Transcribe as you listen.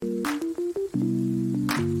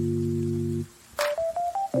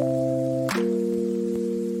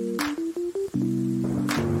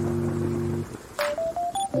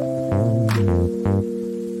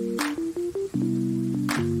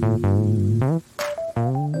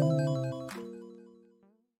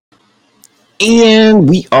And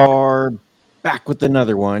we are back with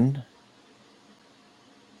another one.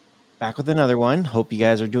 Hope you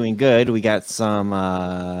guys are doing good. We got some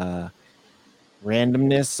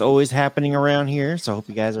randomness always happening around here. So I hope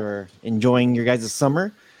you guys are enjoying your guys'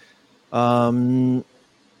 summer. How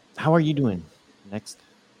are you doing? Next.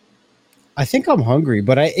 I think I'm hungry,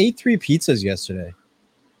 but I ate 3 pizzas yesterday.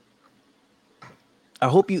 I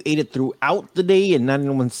hope you ate it throughout the day and not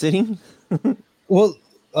in one sitting. Well,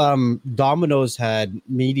 Domino's had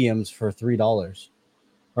mediums for $3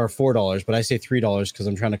 or $4, but I say $3 because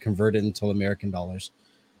I'm trying to convert it into American dollars.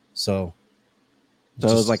 So, So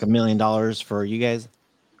it was like $1 million for you guys.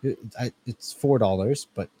 it's $4,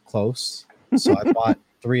 but close. So I bought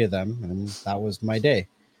 3 of them, and that was my day.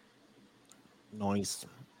 Nice.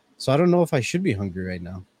 So I don't know if I should be hungry right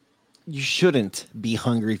now. You shouldn't be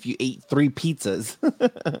hungry if you ate 3 pizzas.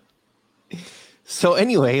 So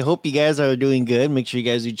anyway, hope you guys are doing good. Make sure you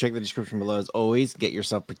guys do check the description below as always. Get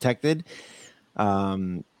yourself protected. It's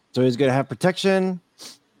always good to have protection,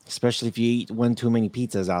 especially if you eat one too many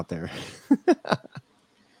pizzas out there.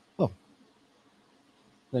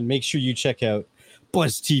 Then make sure you check out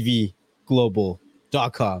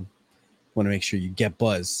BuzzTVGlobal.com. Want to make sure you get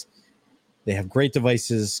Buzz. They have great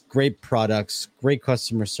devices, great products, great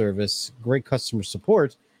customer service, great customer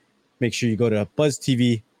support. Make sure you go to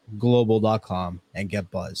BuzzTVGlobal.com and get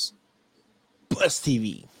Buzz. Buzz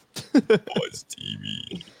TV. Buzz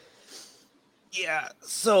TV. Yeah.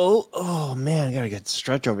 So, oh man, I gotta get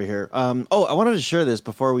stretch over here. I wanted to share this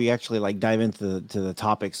before we actually like dive into the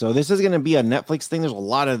topic. So this is gonna be a Netflix thing. There's a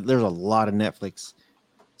lot of Netflix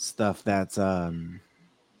stuff that's in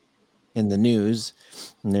the news.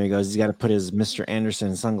 And there he goes. He's got to put his Mr.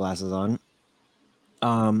 Anderson sunglasses on.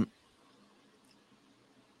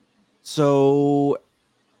 So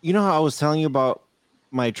you know how I was telling you about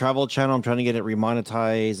my travel channel? I'm trying to get it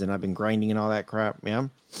remonetized, and I've been grinding and all that crap. Yeah.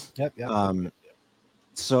 Yep.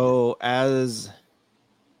 So as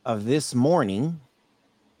of this morning,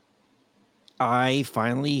 I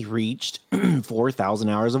finally reached 4,000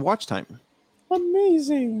 hours of watch time.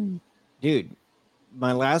 Amazing. Dude,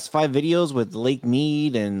 my last 5 videos with Lake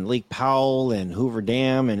Mead and Lake Powell and Hoover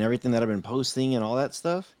Dam and everything that I've been posting and all that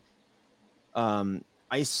stuff.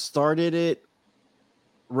 I started it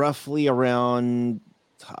roughly around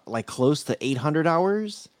like close to 800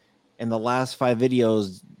 hours, and the last 5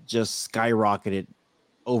 videos just skyrocketed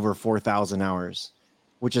over 4,000 hours,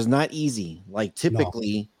 which is not easy. Like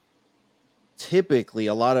typically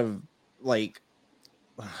a lot of like,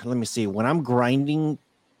 let me see, when I'm grinding,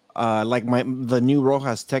 like the new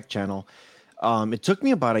Rojas Tech channel, it took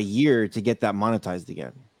me about a year to get that monetized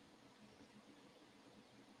again.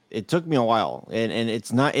 It took me a while, and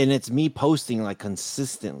it's me posting like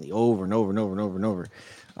consistently over and over and over and over and over.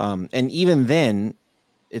 And even then,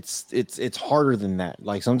 it's harder than that.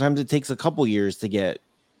 Like sometimes it takes a couple years to get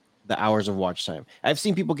the hours of watch time. I've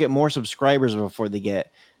seen people get more subscribers before they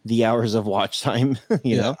get the hours of watch time,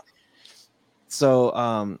 you know?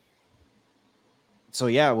 So, so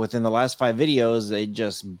yeah, within the last 5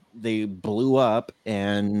 videos, they blew up,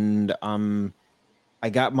 and I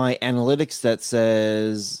got my analytics that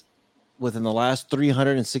says within the last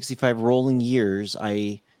 365 rolling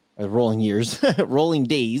rolling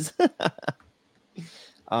days,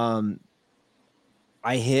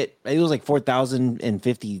 I hit, it was like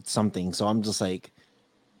 4,050 something. So I'm just like,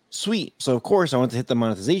 sweet. So of course I want to hit the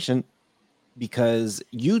monetization because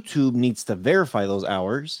YouTube needs to verify those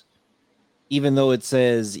hours. Even though it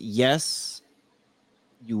says, yes,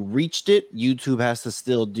 you reached it, YouTube has to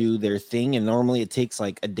still do their thing. And normally it takes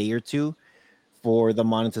like a day or two for the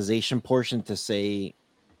monetization portion to say,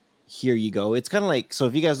 here you go. It's kind of like, so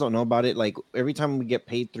if you guys don't know about it, like every time we get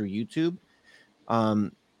paid through YouTube,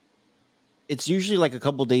 it's usually like a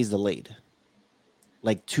couple days delayed,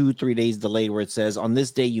 like 2-3 days delayed, where it says on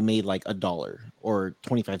this day you made like $1 or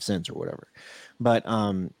 25 cents or whatever. But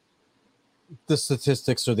the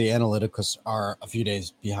statistics or the analytics are a few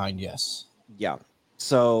days behind. Yes. Yeah.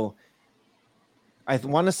 So I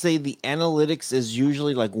want to say the analytics is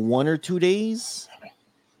usually like 1 or 2 days.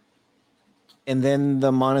 And then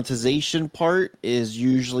the monetization part is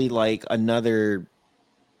usually like another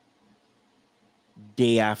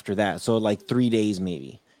day after that. So like 3 days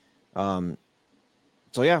maybe. So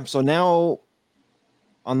yeah, so now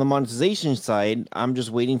on the monetization side, I'm just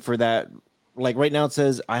waiting for that. Like right now it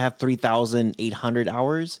says I have 3,800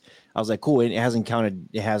 hours. I was like, cool. It hasn't counted.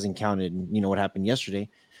 It hasn't counted, you know, what happened yesterday.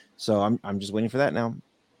 So I'm just waiting for that now.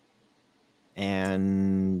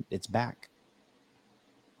 And it's back.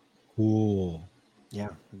 Cool. Yeah,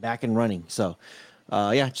 back and running. So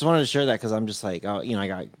yeah, just wanted to share that because I'm just like, you know, I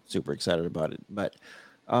got super excited about it. But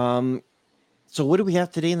So what do we have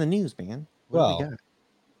today in the news, man? What do we Well, got?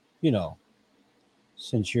 you know,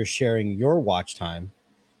 since you're sharing your watch time,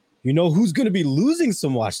 you know who's going to be losing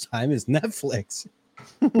some watch time is Netflix.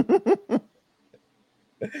 It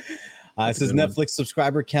says Netflix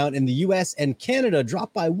subscriber count in the US and Canada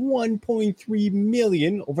dropped by 1.3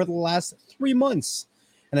 million over the last 3 months.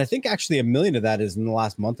 And I think actually a million of that is in the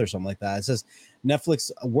last month or something like that. It says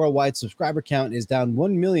Netflix worldwide subscriber count is down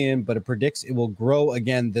 1 million, but it predicts it will grow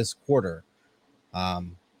again this quarter.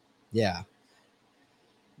 Yeah.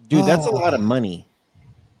 Dude, that's a lot of money.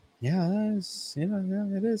 Yeah, it's, you know,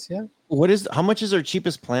 yeah, it is. Yeah. How much is our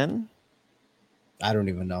cheapest plan? I don't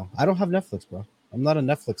even know. I don't have Netflix, bro. I'm not a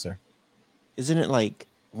Netflixer. Isn't it like,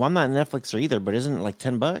 well, I'm not a Netflixer either, but isn't it like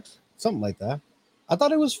 $10? Something like that. I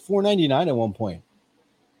thought it was $4.99 at one point.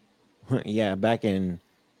 Yeah, back in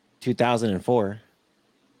 2004.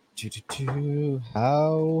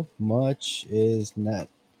 How much is Netflix?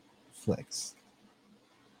 Let's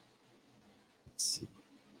see.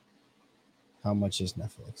 How much is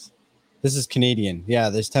Netflix? This is Canadian.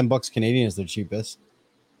 Yeah, there's $10 Canadian is their cheapest.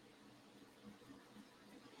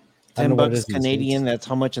 $10 Canadian. That's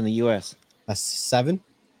how much in the US? That's $6.99.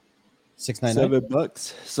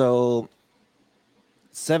 $7. So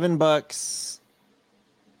 $7,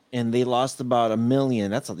 and they lost about 1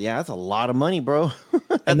 million. That's a lot of money, bro.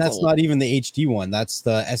 And that's not even the HD one. That's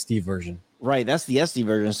the SD version. Right. That's the SD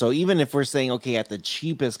version. So even if we're saying, okay, at the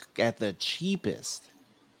cheapest,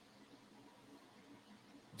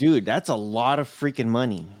 dude, that's a lot of freaking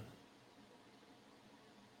money.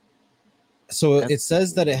 So it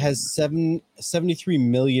says that it has 73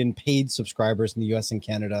 million paid subscribers in the US and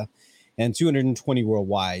Canada and 220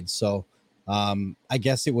 worldwide. So I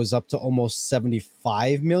guess it was up to almost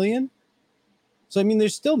 75 million. So, I mean, they're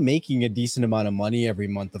still making a decent amount of money every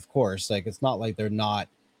month, of course. Like, it's not like they're not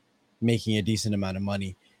making a decent amount of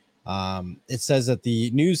money. It says that the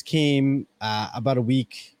news came about a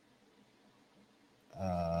week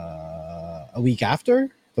after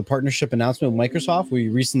the partnership announcement with Microsoft. We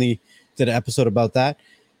recently did an episode about that.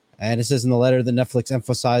 And it says in the letter that Netflix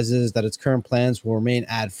emphasizes that its current plans will remain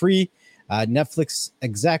ad-free. Netflix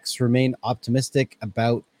execs remain optimistic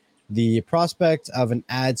about the prospect of an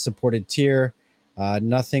ad-supported tier.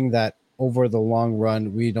 Nothing that over the long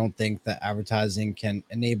run, we don't think that advertising can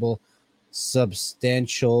enable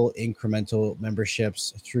substantial incremental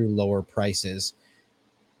memberships through lower prices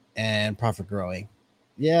and profit growing.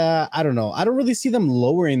 Yeah, I don't know. I don't really see them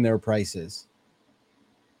lowering their prices.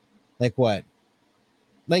 Like what?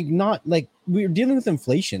 Like not like we're dealing with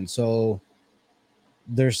inflation. So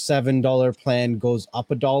their $7 plan goes up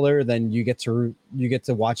 $1, then you get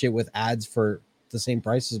to watch it with ads for the same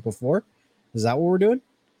price as before. Is that what we're doing?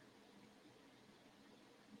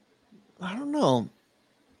 I don't know.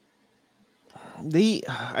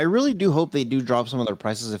 I really do hope they do drop some of their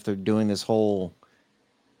prices if they're doing this whole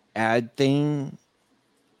ad thing.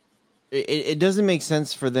 It doesn't make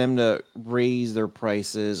sense for them to raise their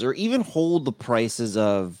prices or even hold the prices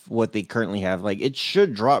of what they currently have. Like, it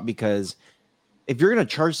should drop, because if you're going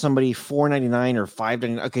to charge somebody $4.99 or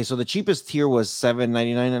 $5.99, okay, so the cheapest tier was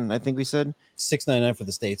 $7.99, and I think we said $6.99 for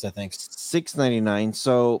the States, I think. $6.99.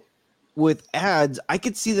 So with ads, I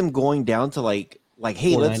could see them going down to like,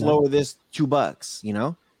 hey, let's lower this $2, you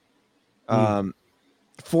know?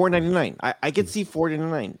 $4.99. I could see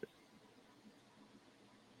 $4.99.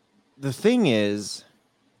 The thing is,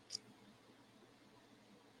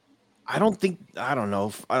 I don't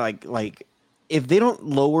know. Like if they don't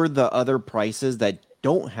lower the other prices that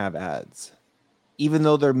don't have ads, even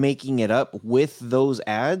though they're making it up with those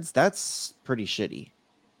ads, that's pretty shitty.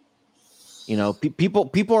 You know, people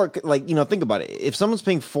are like, you know, think about it. If someone's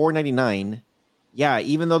paying $4.99, yeah,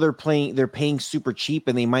 even though they're paying super cheap,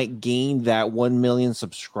 and they might gain that 1 million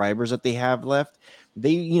subscribers that they have left,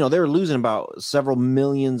 they're losing about several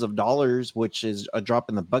millions of dollars, which is a drop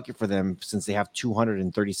in the bucket for them, since they have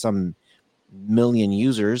 230 some million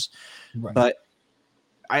users. Right. But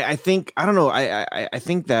I think, I don't know. I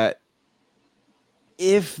think that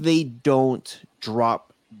if they don't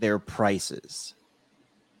drop their prices,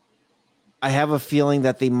 I have a feeling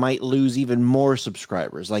that they might lose even more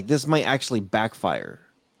subscribers. Like, this might actually backfire.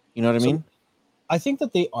 You know what I mean? I think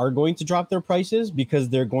that they are going to drop their prices because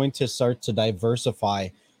they're going to start to diversify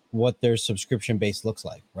what their subscription base looks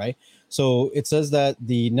like, right? So it says that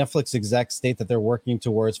the Netflix execs state that they're working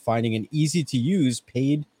towards finding an easy-to-use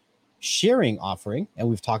paid sharing offering, and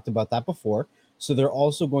we've talked about that before. So they're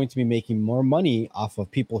also going to be making more money off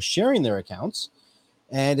of people sharing their accounts.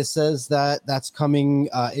 And it says that that's coming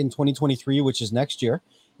in 2023, which is next year.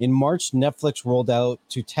 In March, Netflix rolled out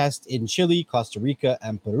to test in Chile, Costa Rica,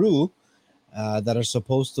 and Peru. that are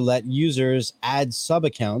supposed to let users add sub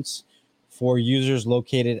accounts for users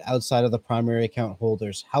located outside of the primary account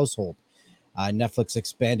holder's household. Netflix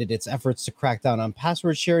expanded its efforts to crack down on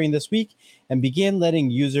password sharing this week and began letting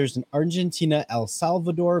users in Argentina, El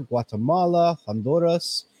Salvador, Guatemala,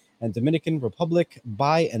 Honduras, and Dominican Republic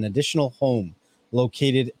buy an additional home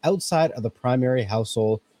located outside of the primary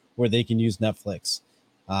household where they can use Netflix.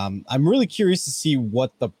 I'm really curious to see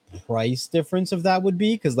what the price difference of that would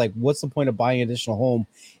be, because like, what's the point of buying an additional home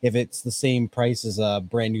if it's the same price as a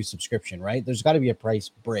brand new subscription, right? There's got to be a price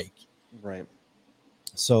break. Right.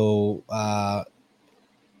 So I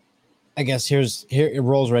guess here it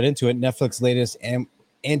rolls right into it. Netflix latest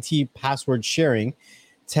anti-password sharing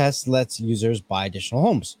test lets users buy additional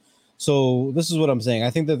homes. So this is what I'm saying. I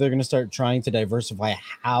think that they're going to start trying to diversify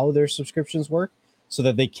how their subscriptions work so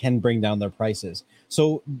that they can bring down their prices.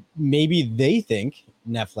 So maybe they think,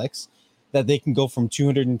 Netflix, that they can go from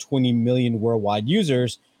 220 million worldwide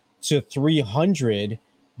users to 300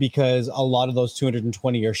 because a lot of those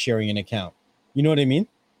 220 are sharing an account. You know what I mean?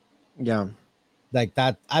 Yeah. Like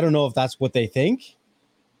that. I don't know if that's what they think.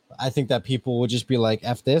 I think that people would just be like,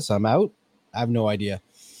 F this, I'm out. I have no idea.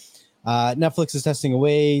 Netflix is testing a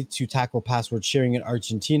way to tackle password sharing in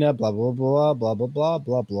Argentina, blah, blah, blah, blah, blah, blah,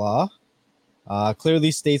 blah, blah.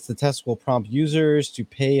 Clearly states the test will prompt users to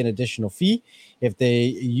pay an additional fee if they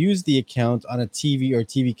use the account on a TV or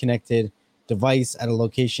TV connected device at a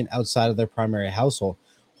location outside of their primary household.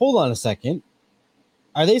 Hold on a second.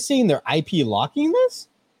 Are they saying they're IP locking this?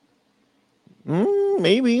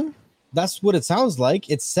 Maybe. That's what it sounds like.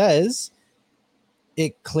 It says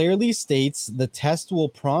it clearly states the test will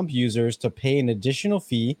prompt users to pay an additional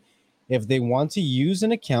fee if they want to use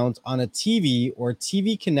an account on a TV or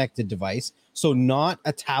TV connected device. So not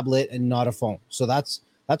a tablet and not a phone. So that's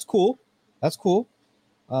cool. That's cool.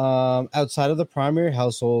 Outside of the primary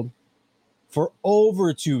household for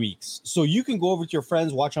over 2 weeks. So you can go over to your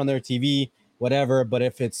friends, watch on their TV, whatever. But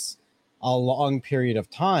if it's a long period of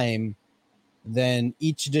time, then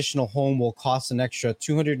each additional home will cost an extra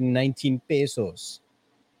 219 pesos,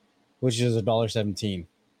 which is $1.17,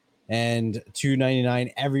 and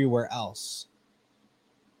 $2.99 everywhere else.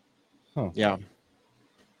 Huh. Yeah.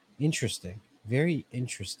 Interesting. Very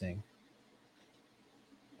interesting.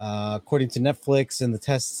 According to Netflix, in the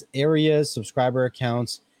test areas, subscriber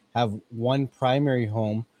accounts have one primary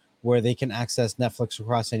home where they can access Netflix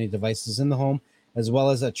across any devices in the home, as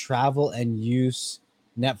well as a travel and use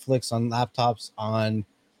Netflix on laptops on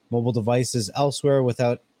mobile devices elsewhere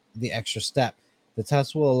without the extra step. The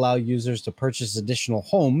test will allow users to purchase additional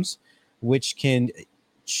homes, which can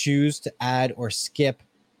choose to add or skip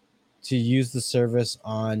to use the service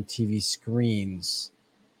on TV screens.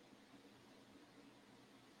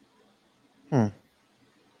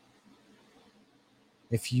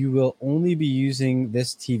 If you will only be using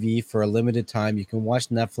this TV for a limited time, you can watch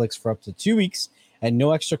Netflix for up to 2 weeks at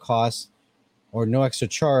no extra cost or no extra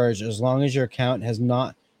charge, as long as your account has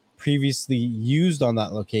not previously used on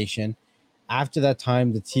that location. After that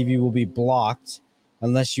time, the TV will be blocked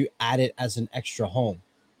unless you add it as an extra home.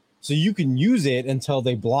 So you can use it until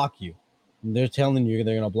they block you. And they're telling you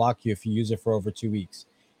they're going to block you if you use it for over 2 weeks.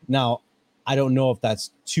 Now, I don't know if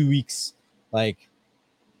that's 2 weeks, like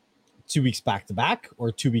 2 weeks back to back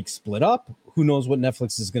or 2 weeks split up. Who knows what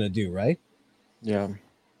Netflix is going to do, right? Yeah.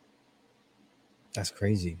 That's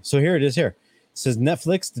crazy. So here it is here. It says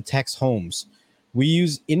Netflix detects homes. We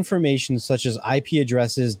use information such as IP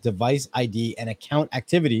addresses, device ID, and account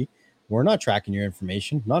activity. We're not tracking your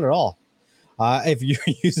information. Not at all. If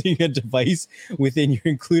you're using a device within your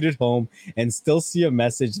included home and still see a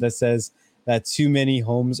message that says that too many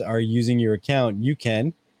homes are using your account, you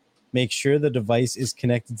can make sure the device is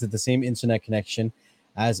connected to the same internet connection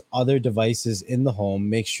as other devices in the home.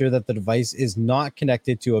 Make sure that the device is not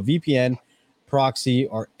connected to a VPN, proxy,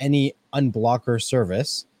 or any unblocker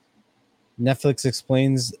service. Netflix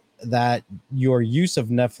explains that your use of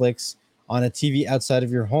Netflix on a TV outside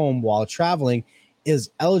of your home while traveling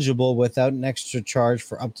is eligible without an extra charge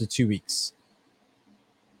for up to 2 weeks.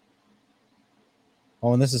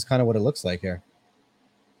 Oh, and this is kind of what it looks like here.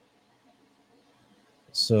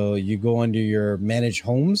 So you go under your manage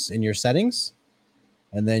homes in your settings,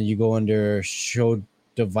 and then you go under show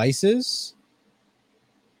devices.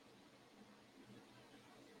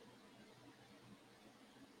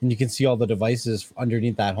 And you can see all the devices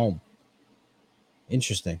underneath that home.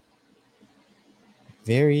 Interesting.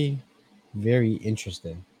 Very, very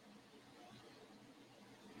interesting.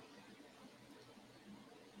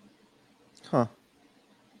 Huh.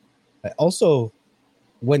 I also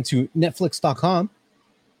went to Netflix.com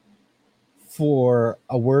for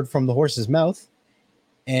a word from the horse's mouth.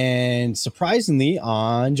 And surprisingly,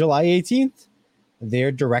 on July 18th,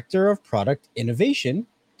 their director of product innovation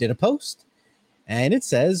did a post. And it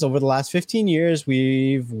says, over the last 15 years,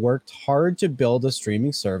 we've worked hard to build a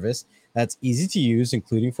streaming service that's easy to use,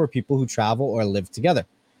 including for people who travel or live together.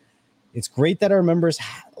 It's great that our members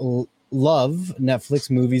love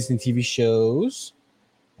Netflix movies and TV shows,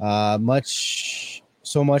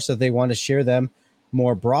 so much that they want to share them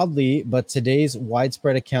more broadly. But today's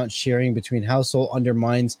widespread account sharing between household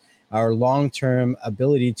undermines our long-term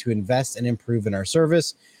ability to invest and improve in our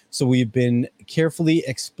service. So we've been carefully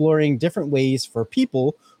exploring different ways for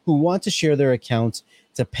people who want to share their accounts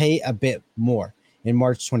to pay a bit more. In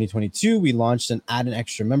March 2022, we launched an add an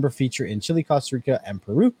extra member feature in Chile, Costa Rica, and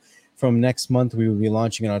Peru. From next month, we will be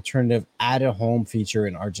launching an alternative add a home feature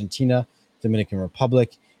in Argentina, Dominican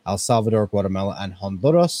Republic, El Salvador, Guatemala, and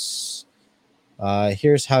Honduras.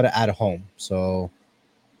 Here's how to add a home. So,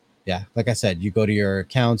 yeah, like I said, you go to your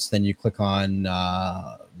accounts, then you click on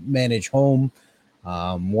manage home,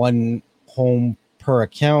 one home per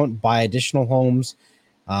account, buy additional homes,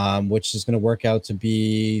 which is going to work out to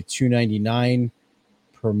be $2.99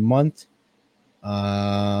 per month.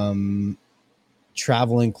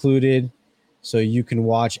 Travel included, so you can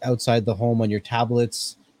watch outside the home on your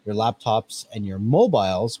tablets, your laptops, and your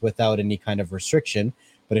mobiles without any kind of restriction.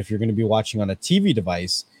 But if you're going to be watching on a TV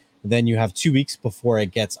device, then you have 2 weeks before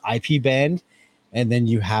it gets IP banned, and then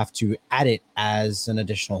you have to add it as an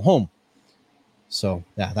additional home. So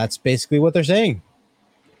yeah, that's basically what they're saying.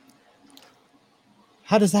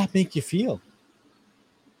 How does that make you feel?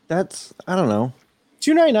 That's, I don't know.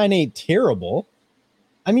 $2.99 ain't terrible.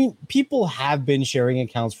 I mean, people have been sharing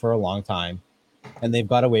accounts for a long time, and they've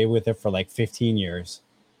got away with it for like 15 years.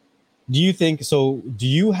 Do you think so? Do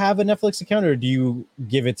you have a Netflix account, or do you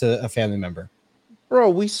give it to a family member?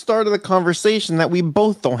 Bro, we started a conversation that we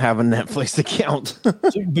both don't have a Netflix account.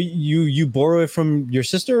 But you borrow it from your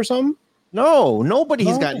sister or something? No,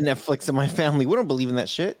 nobody's got Netflix in my family. We don't believe in that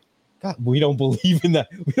shit. God, we don't believe in that.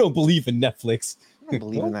 We don't believe in Netflix. I don't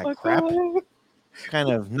believe in that crap. What kind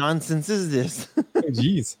of nonsense is this?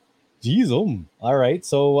 Jeez. All right.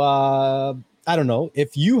 So I don't know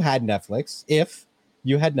if you had Netflix. If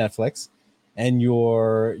you had Netflix, and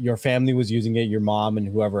your family was using it, your mom and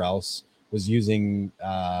whoever else was using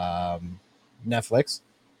Netflix,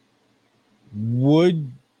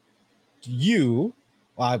 would you?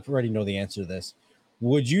 Well, I already know the answer to this.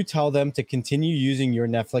 Would you tell them to continue using your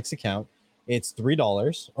Netflix account? It's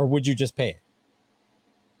 $3, or would you just pay it?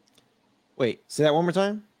 Wait, say that one more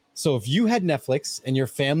time. So if you had Netflix and your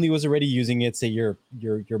family was already using it, say your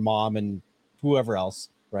mom and whoever else,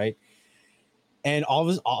 right? And all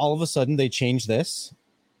of a sudden they change this,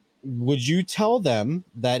 would you tell them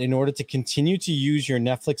that in order to continue to use your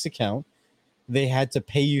Netflix account, they had to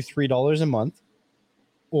pay you $3 a month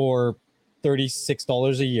or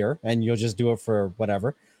 $36 a year, and you'll just do it for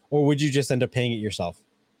whatever? Or would you just end up paying it yourself?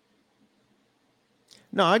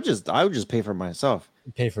 No, I would just pay for it myself.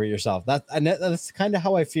 Pay for it yourself. That's kind of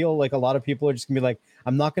how I feel. Like a lot of people are just gonna be like,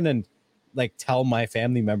 I'm not gonna like tell my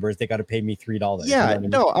family members they got to pay me $3. Yeah, you know what I mean?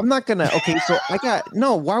 no, I'm not gonna. Okay, so I got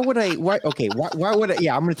no. Why would I? Why? Okay, why would I?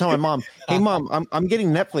 Yeah, I'm gonna tell my mom. Hey, mom, I'm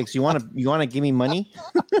getting Netflix. You wanna give me money?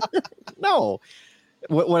 No.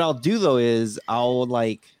 What I'll do though is I'll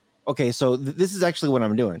like. Okay, so this is actually what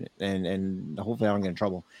I'm doing, and hopefully I don't get in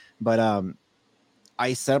trouble. But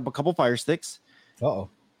I set up a couple Fire Sticks. Uh-oh.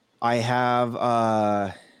 I have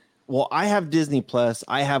well, I have Disney Plus,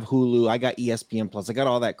 I have Hulu, I got ESPN Plus, I got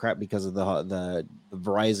all that crap because of the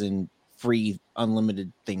Verizon free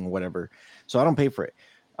unlimited thing, whatever. So I don't pay for it.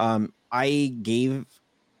 I gave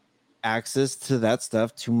access to that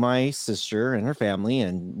stuff to my sister and her family,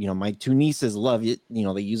 and my two nieces love it.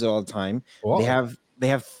 They use it all the time. Whoa. They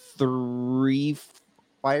have 3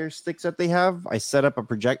 Fire Sticks that they have. I set up a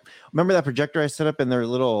project. Remember that projector I set up in their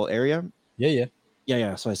little area? Yeah.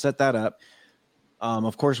 So I set that up.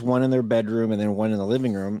 Of course, one in their bedroom and then one in the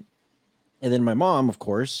living room. And then my mom, of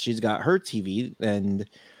course, she's got her TV. And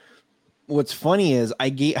what's funny is I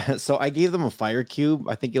gave them a Fire Cube.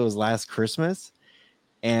 I think it was last Christmas.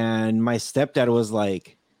 And my stepdad was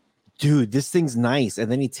like, dude, this thing's nice. And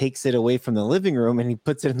then he takes it away from the living room and he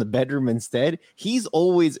puts it in the bedroom instead. He's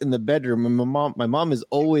always in the bedroom. And my mom is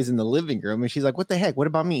always in the living room. And she's like, what the heck? What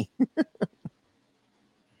about me?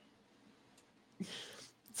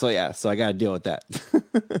 So yeah, so I got to deal with that.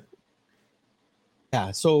 Yeah,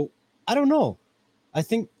 so I don't know. I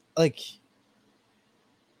think like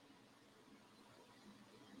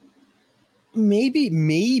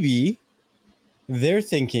maybe they're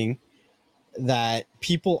thinking that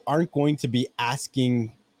people aren't going to be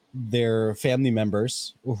asking their family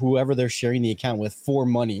members or whoever they're sharing the account with for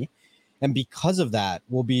money, and because of that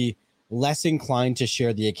will be less inclined to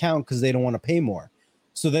share the account because they don't want to pay more.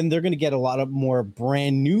 So then they're going to get a lot of more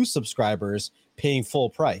brand new subscribers paying full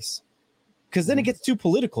price, because then it gets too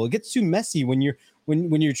political. It gets too messy when you're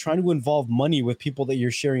trying to involve money with people that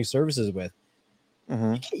you're sharing services with.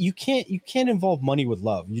 You can't involve money with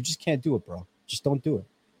love. You just can't do it, bro. Just don't do it.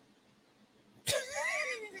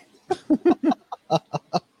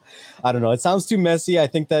 I don't know. It sounds too messy. I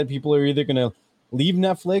think that people are either going to leave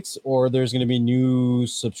Netflix or there's going to be new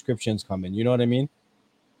subscriptions coming. You know what I mean?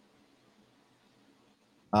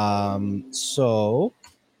 So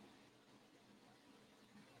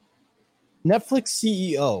Netflix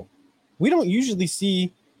CEO. We don't usually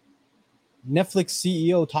see Netflix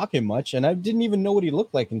CEO talking much, and I didn't even know what he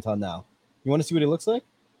looked like until now. You want to see what he looks like?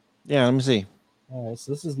 Yeah, let me see. All right,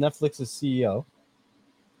 so this is Netflix's CEO.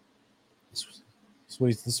 This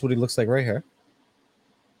is what he looks like right here.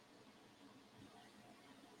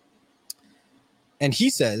 And he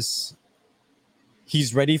says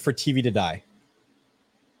he's ready for TV to die.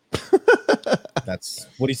 That's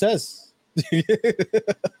what he says.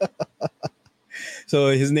 So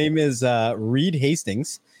his name is Reed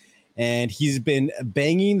Hastings, and he's been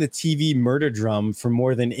banging the TV murder drum for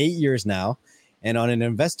more than 8 years now. And on an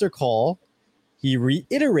investor call, he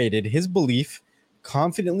reiterated his belief,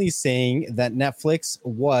 confidently saying that Netflix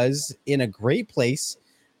was in a great place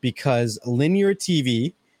because linear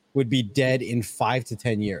TV would be dead in 5 to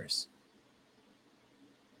 10 years.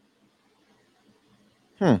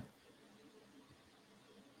 I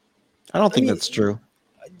don't think that's true.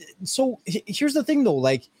 So here's the thing, though.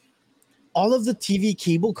 Like, all of the TV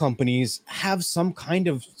cable companies have some kind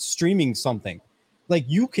of streaming something. Like,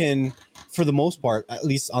 you can, for the most part, at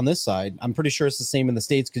least on this side, I'm pretty sure it's the same in the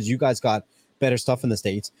States because you guys got better stuff in the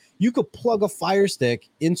States. You could plug a Fire Stick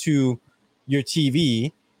into your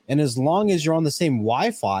TV, and as long as you're on the same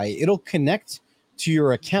Wi-Fi, it'll connect to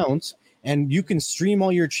your account, and you can stream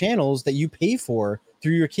all your channels that you pay for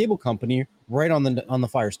through your cable company right on the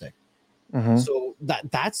Fire Stick. So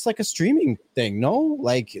that's like a streaming thing, no?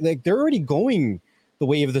 Like they're already going the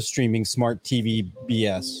way of the streaming smart TV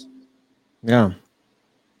BS. Yeah.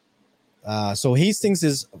 So Hastings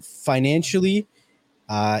is financially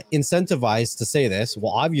incentivized to say this.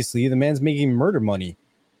 Well, obviously, the man's making murder money.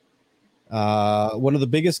 One of the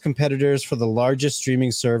biggest competitors for the largest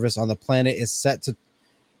streaming service on the planet is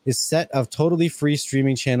set of totally free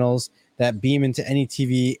streaming channels that beam into any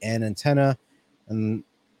TV and antenna, and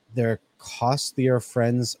they're costlier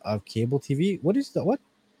friends of cable TV. What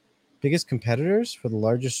biggest competitors for the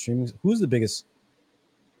largest streaming? Who's the biggest?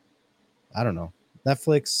 I don't know.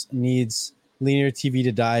 Netflix needs linear TV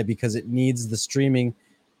to die because it needs the streaming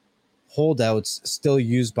holdouts still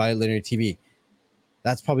used by linear TV.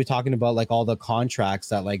 That's probably talking about like all the contracts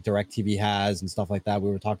that like DirecTV has and stuff like that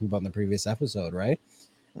we were talking about in the previous episode, right?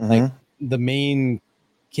 Like the main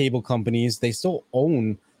cable companies, they still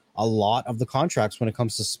own a lot of the contracts when it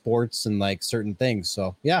comes to sports and like certain things.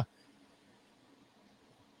 So yeah.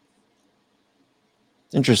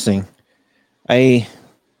 Interesting. I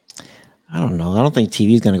don't know. I don't think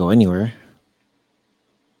TV is going to go anywhere.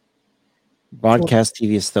 Broadcast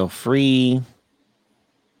TV is still free.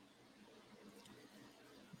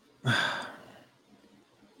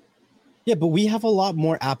 Yeah, but we have a lot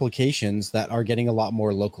more applications that are getting a lot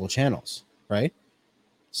more local channels, right?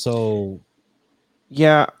 So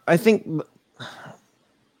yeah, I think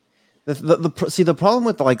the problem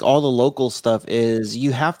with like all the local stuff is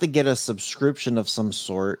you have to get a subscription of some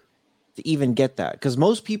sort to even get that, because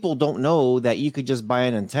most people don't know that you could just buy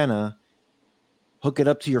an antenna, hook it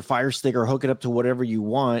up to your Fire Stick or hook it up to whatever you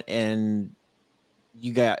want, and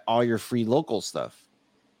you got all your free local stuff.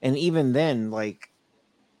 And even then, like,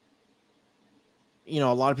 a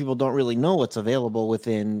lot of people don't really know what's available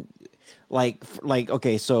within like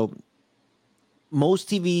okay, so most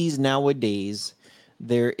TVs nowadays,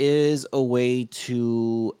 there is a way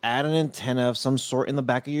to add an antenna of some sort in the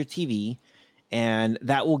back of your TV, and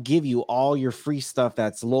that will give you all your free stuff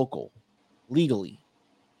that's local legally.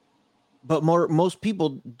 But most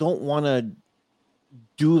people don't want to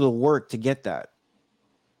do the work to get that.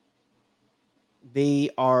 They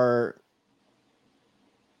are,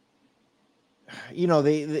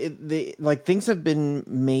 they like, things have been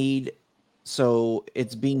made so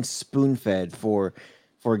it's being spoon fed. For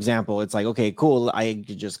example, it's like, okay, cool, I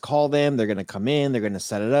could just call them, they're gonna come in, they're gonna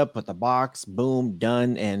set it up, put the box, boom,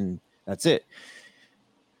 done, and that's it.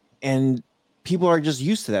 And people are just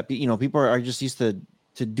used to that. People are just used to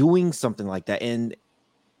doing something like that. And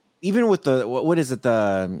even with the what is it,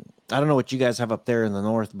 the I don't know what you guys have up there in the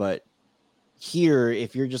north, but here,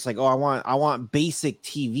 if you're just like, oh, I want basic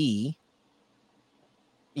TV,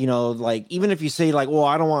 you know, like even if you say like, well,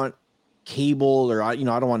 I don't want cable or I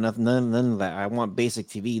don't want nothing, none of that. I want basic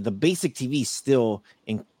TV. The basic TV still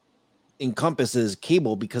encompasses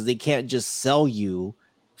cable because they can't just sell you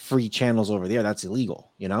free channels over there. That's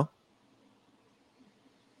illegal, you know?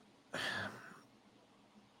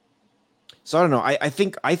 So I don't know. I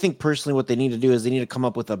think personally what they need to do is they need to come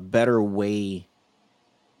up with a better way.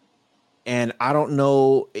 And I don't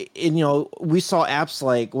know, and we saw apps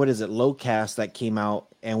like, what is it, Lowcast, that came out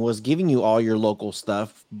and was giving you all your local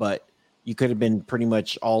stuff, but you could have been pretty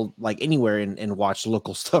much all like anywhere and watch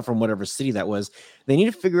local stuff from whatever city that was. They need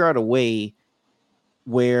to figure out a way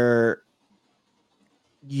where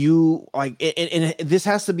you like, and this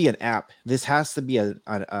has to be an app. This has to be an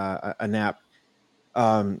app,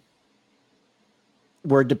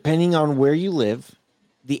 where depending on where you live,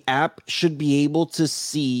 the app should be able to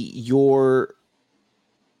see your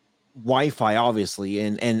Wi-Fi, obviously,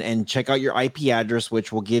 and check out your IP address,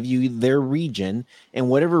 which will give you their region, and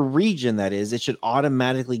whatever region that is, it should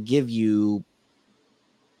automatically give you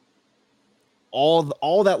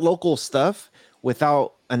all that local stuff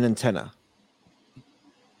without an antenna.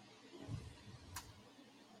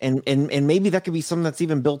 And maybe that could be something that's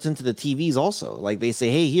even built into the TVs also. Like they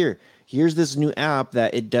say, hey, here's this new app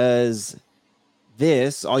that it does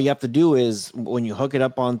this. All you have to do is when you hook it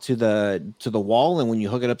up onto the wall, and when you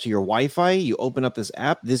hook it up to your Wi-Fi, you open up this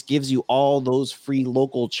app. This gives you all those free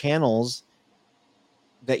local channels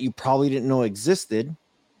that you probably didn't know existed.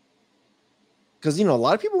 Because a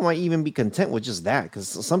lot of people might even be content with just that. Because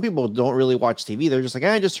some people don't really watch TV. They're just like,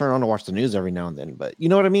 I just turn on to watch the news every now and then. But you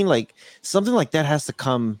know what I mean? Like something like that has to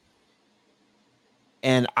come.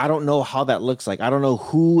 And I don't know how that looks like. I don't know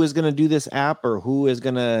who is going to do this app or who is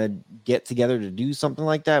going to get together to do something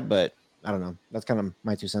like that. But I don't know. That's kind of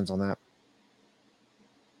my 2 cents on that.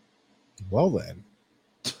 Well, then.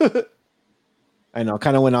 I know.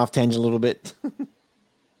 Kind of went off tangent a little bit.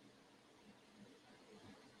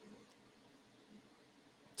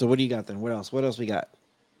 So what do you got then? What else? What else we got?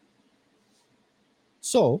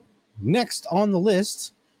 So next on the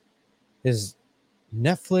list is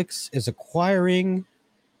Netflix is acquiring,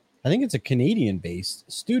 I think it's a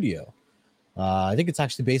Canadian-based studio. I think it's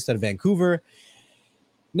actually based out of Vancouver.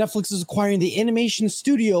 Netflix is acquiring the animation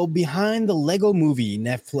studio behind the Lego Movie.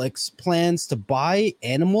 Netflix plans to buy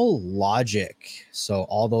Animal Logic. So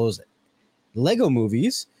all those Lego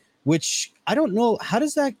movies, which I don't know, how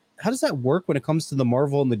does that work when it comes to the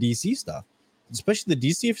Marvel and the DC stuff, especially the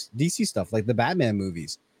DC stuff, like the Batman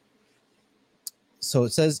movies? So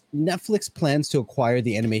it says Netflix plans to acquire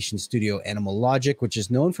the animation studio Animal Logic, which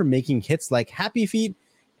is known for making hits like Happy Feet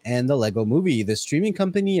and the Lego Movie. The streaming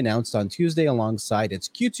company announced on Tuesday alongside its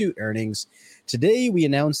Q2 earnings. Today, we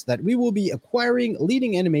announced that we will be acquiring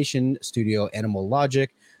leading animation studio Animal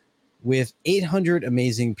Logic with 800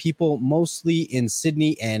 amazing people, mostly in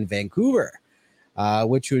Sydney and Vancouver,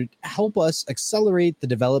 which would help us accelerate the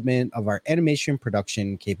development of our animation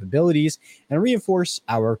production capabilities and reinforce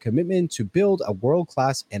our commitment to build a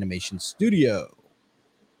world-class animation studio.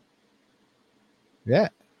 Yeah.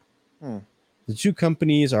 The two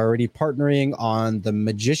companies are already partnering on The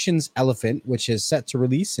Magician's Elephant, which is set to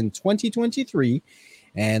release in 2023,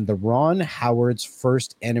 and the Ron Howard's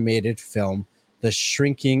first animated film, The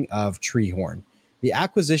Shrinking of Treehorn. The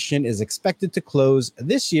acquisition is expected to close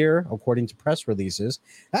this year, according to press releases.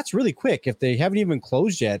 That's really quick. If they haven't even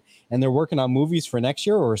closed yet and they're working on movies for next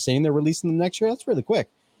year or saying they're releasing them next year, that's really quick.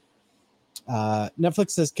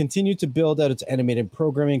 Netflix has continued to build out its animated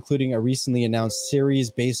programming, including a recently announced series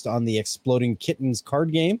based on the Exploding Kittens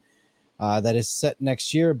card game that is set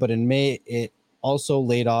next year. But in May, it also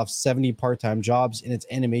laid off 70 part-time jobs in its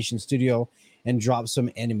animation studio and dropped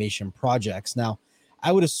some animation projects. Now,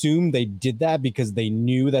 I would assume they did that because they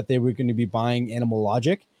knew that they were going to be buying Animal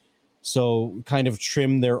Logic. So kind of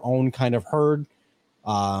trim their own kind of herd,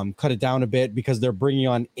 cut it down a bit because they're bringing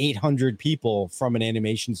on 800 people from an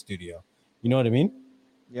animation studio. You know what I mean?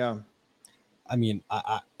 Yeah. I mean,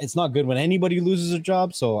 it's not good when anybody loses a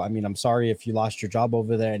job. So, I mean, I'm sorry if you lost your job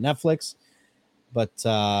over there at Netflix. But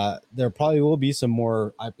there probably will be some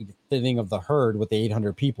more thinning of the herd with the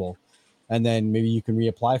 800 people. And then maybe you can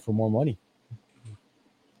reapply for more money.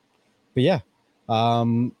 But yeah,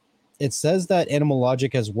 it says that Animal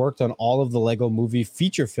Logic has worked on all of the Lego Movie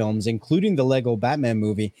feature films, including the Lego Batman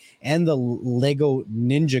movie and the Lego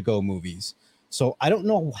Ninjago movies. So I don't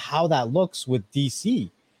know how that looks with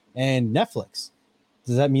DC and Netflix.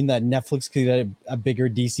 Does that mean that Netflix could get a bigger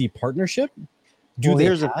DC partnership?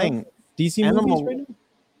 Here's the thing. DC movies right now?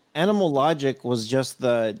 Animal Logic was just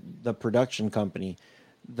the production company.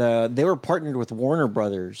 they were partnered with Warner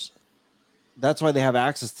Brothers. That's why they have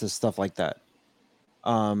access to stuff like that.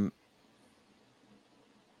 Warner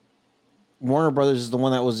Brothers is the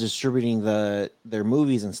one that was distributing their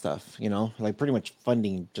movies and stuff, you know, like pretty much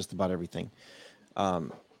funding just about everything.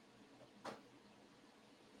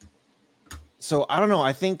 So I don't know.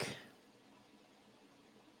 I think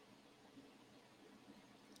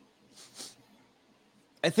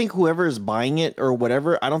whoever is buying it or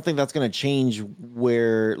whatever, I don't think that's going to change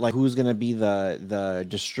where, like, who's going to be the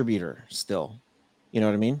distributor still. You know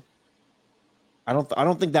what I mean? I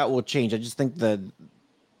don't think that will change. I just think the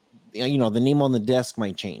name on the desk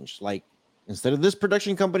might change. Like, instead of this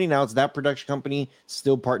production company, now it's that production company,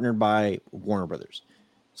 still partnered by Warner Brothers.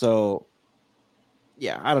 So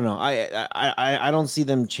yeah, I don't know. I don't see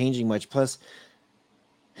them changing much. Plus,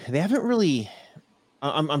 they haven't really.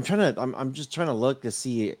 I'm just trying to look to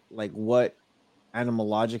see like what Animal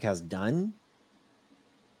Logic has done.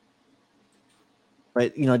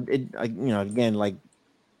 But again, like,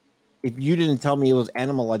 if you didn't tell me it was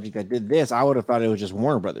Animal Logic that did this, I would have thought it was just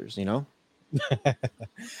Warner Brothers. You know.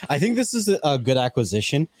 I think this is a good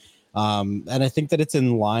acquisition. And I think that it's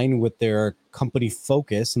in line with their company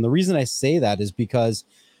focus. And the reason I say that is because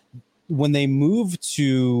when they move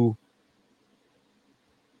to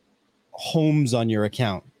homes on your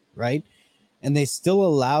account, right? And they still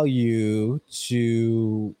allow you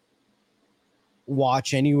to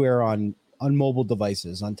watch anywhere on mobile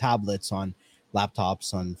devices, on tablets, on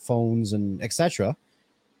laptops, on phones, and etc.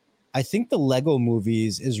 I think the Lego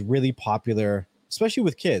movies is really popular, especially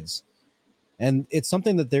with kids. And it's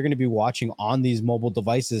something that they're going to be watching on these mobile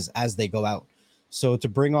devices as they go out. So to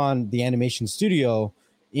bring on the animation studio,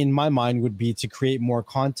 in my mind, would be to create more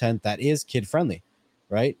content that is kid friendly,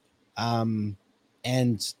 right?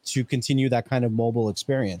 And to continue that kind of mobile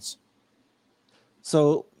experience.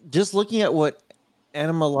 So just looking at what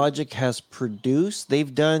Animal Logic has produced,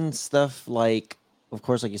 they've done stuff like, of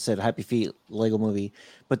course, like you said, Happy Feet, Lego Movie,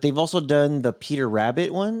 but they've also done the Peter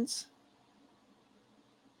Rabbit ones.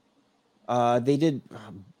 They did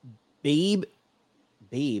Babe.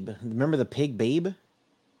 Remember the pig Babe?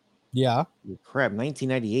 Yeah. Crap,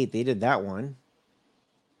 1998. They did that one.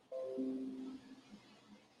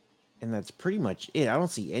 And that's pretty much it. I don't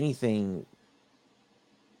see anything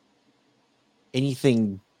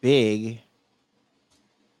big.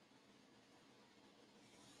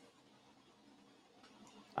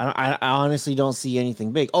 I honestly don't see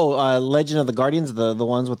anything big. Oh, Legend of the Guardians, the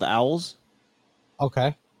ones with the owls.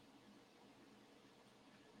 Okay.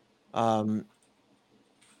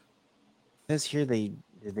 Says here did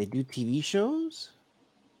they do TV shows?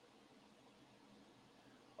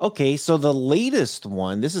 Okay, so the latest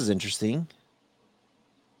one, this is interesting.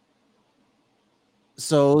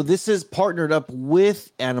 So this is partnered up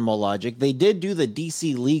with Animal Logic. They did do the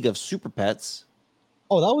DC League of Super Pets.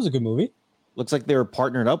 Oh, that was a good movie. Looks like they were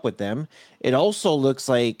partnered up with them. It also looks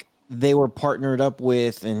like they were partnered up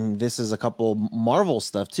with, and this is a couple Marvel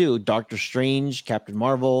stuff too, Doctor Strange, Captain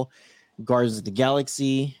Marvel, Guardians of the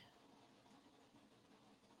Galaxy.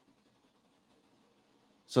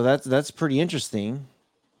 So that's pretty interesting.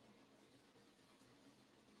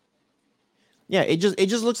 Yeah, it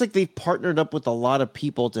just looks like they've partnered up with a lot of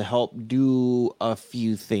people to help do a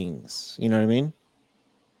few things. You know what I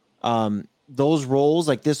mean? Those roles,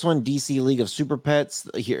 like this one, DC League of Super Pets,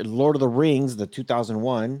 here, Lord of the Rings, the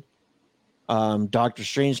 2001, Doctor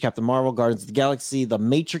Strange, Captain Marvel, Guardians of the Galaxy, The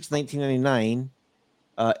Matrix, 1999,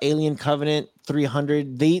 Alien Covenant,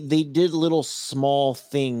 300. They did little small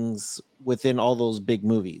things within all those big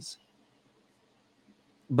movies.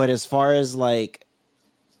 But as far as like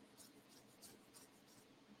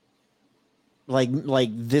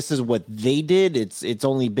this is what they did, it's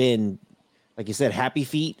only been, like you said, Happy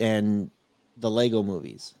Feet and the Lego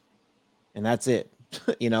movies, and that's it.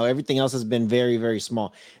 You know, everything else has been very, very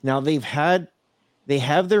small. Now they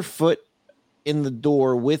have their foot in the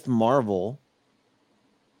door with Marvel,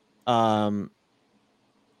 and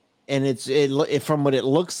it from what it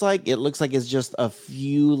looks like it's just a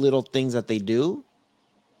few little things that they do,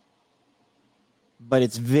 but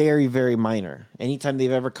it's very, very minor. Anytime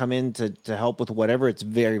they've ever come in to help with whatever, it's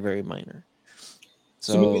very, very minor.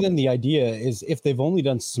 So maybe then the idea is, if they've only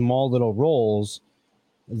done small little roles,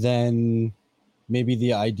 then maybe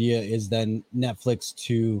the idea is then Netflix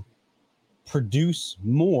to produce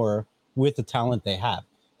more with the talent they have,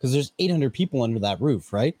 because there's 800 people under that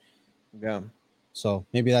roof, right? Yeah. So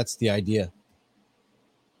maybe that's the idea.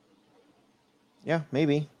 Yeah,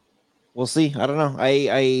 maybe. We'll see. I don't know.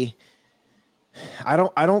 I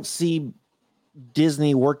don't see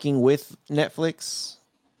Disney working with Netflix,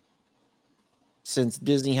 since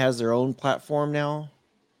Disney has their own platform now.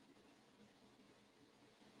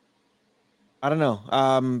 I don't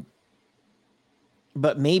know.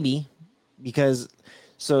 But maybe because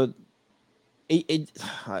so it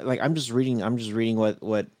like I'm just reading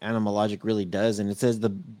what Animal Logic really does, and it says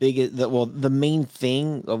the main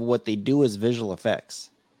thing of what they do is visual effects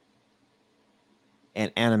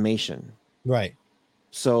and animation. Right.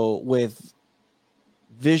 So with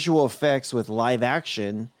visual effects with live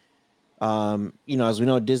action, as we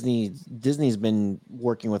know, Disney's been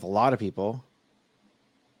working with a lot of people.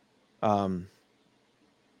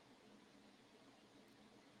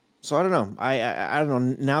 So I don't know. I don't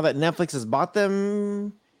know. Now that Netflix has bought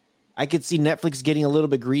them, I could see Netflix getting a little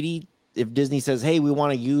bit greedy if Disney says, "Hey, we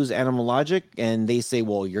want to use Animal Logic," and they say,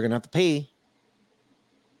 "Well, you're gonna have to pay."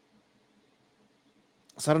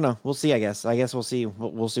 So I don't know. We'll see. I guess. We'll see.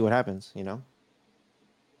 We'll see what happens.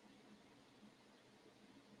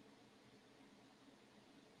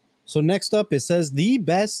 So next up, it says the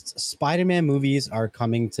best Spider-Man movies are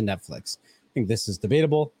coming to Netflix. I think this is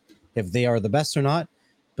debatable if they are the best or not.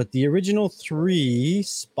 But the original 3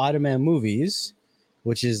 Spider-Man movies,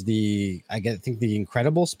 which is I think the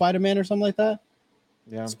Incredible Spider-Man or something like that.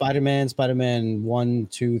 Yeah. Spider-Man 1,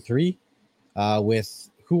 2, 3. With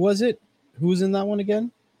who was it? Who was in that one again?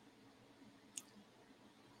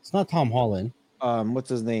 It's not Tom Holland. What's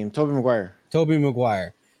his name? Tobey Maguire. Tobey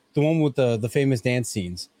Maguire, the one with the famous dance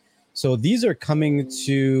scenes. So these are coming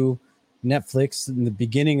to Netflix in the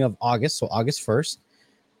beginning of August, so August 1st.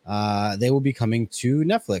 They will be coming to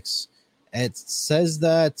Netflix. It says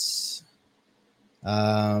that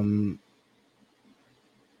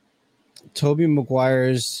Tobey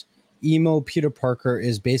Maguire's emo Peter Parker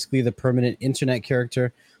is basically the permanent internet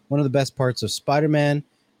character. One of the best parts of Spider-Man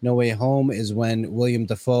No Way Home is when William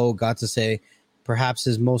Dafoe got to say perhaps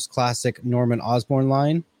his most classic Norman Osborn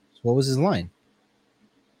line. What was his line?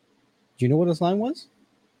 Do you know what his line was?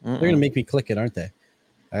 They're going to make me click it, aren't they?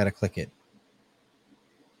 I got to click it.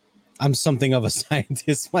 I'm something of a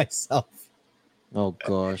scientist myself. Oh,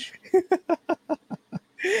 gosh.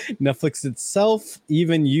 Netflix itself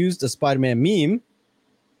even used a Spider-Man meme.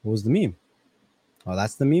 What was the meme? Oh,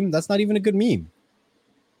 that's the meme? That's not even a good meme.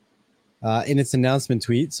 In its announcement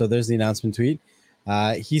tweet, so there's the announcement tweet.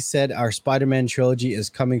 He said our Spider-Man trilogy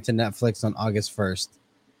is coming to Netflix on August 1st.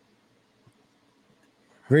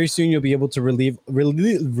 Very soon, you'll be able to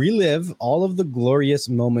relive all of the glorious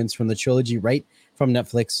moments from the trilogy right from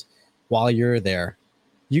Netflix while you're there.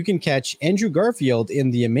 You can catch Andrew Garfield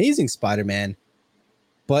in The Amazing Spider-Man,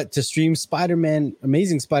 but to stream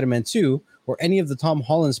Amazing Spider-Man 2 or any of the Tom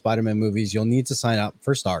Holland Spider-Man movies, you'll need to sign up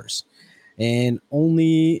for Stars. And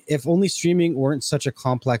if only streaming weren't such a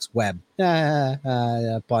complex web.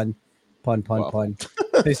 Pun.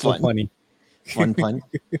 It's so funny. Fun pun.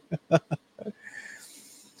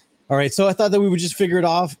 All right, so I thought that we would just finish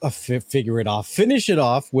it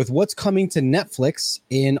off with what's coming to Netflix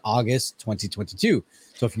in August 2022.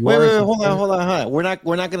 So if you hold on. We're not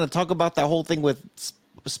going to talk about that whole thing with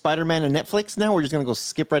Spider-Man and Netflix now. We're just going to go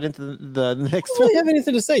skip right into the next one. I don't have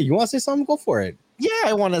anything to say. You want to say something? Go for it. Yeah,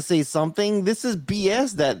 I want to say something. This is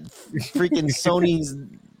BS that freaking Sony's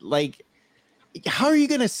like. How are you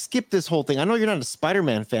going to skip this whole thing? I know you're not a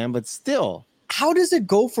Spider-Man fan, but still. How does it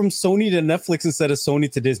go from Sony to Netflix instead of Sony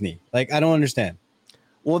to Disney? Like, I don't understand.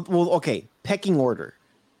 Well, okay. Pecking order.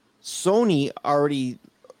 Sony already,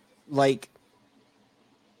 like,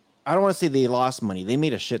 I don't want to say they lost money. They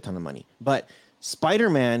made a shit ton of money. But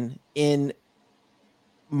Spider-Man in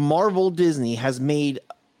Marvel Disney has made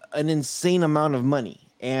an insane amount of money.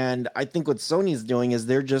 And I think what Sony's doing is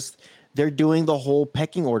they're doing the whole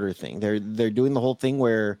pecking order thing. They're doing the whole thing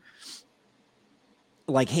where,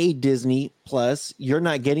 like, hey, Disney Plus, you're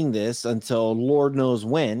not getting this until Lord knows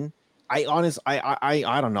when. I don't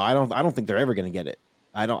know. I don't think they're ever going to get it.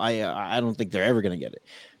 I don't think they're ever going to get it.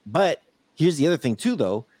 But here's the other thing too,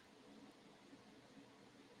 though.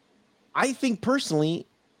 I think personally,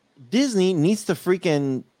 Disney needs to pay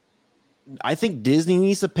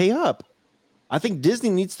up. I think Disney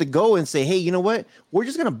needs to go and say, hey, you know what? We're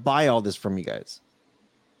just going to buy all this from you guys.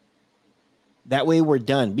 That way we're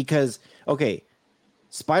done. Because, okay,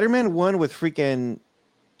 Spider-Man 1 with freaking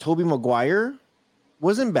Tobey Maguire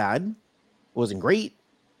wasn't bad. It wasn't great,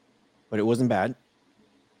 but it wasn't bad.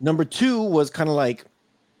 Number 2 was kind of like,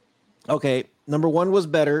 okay, number 1 was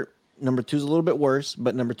better. Number 2 is a little bit worse,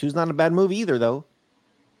 but number 2 is not a bad movie either, though.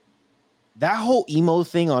 That whole emo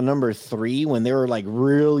thing on number 3, when they were like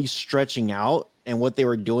really stretching out and what they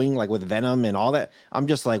were doing, like with Venom and all that, I'm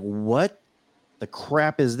just like, what the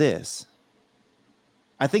crap is this?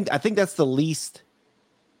 I think that's the least.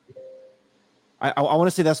 I want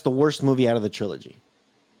to say that's the worst movie out of the trilogy.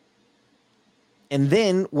 And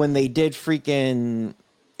then when they did freaking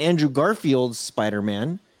Andrew Garfield's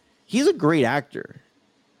Spider-Man, he's a great actor.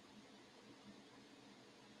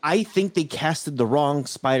 I think they casted the wrong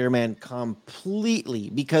Spider-Man completely,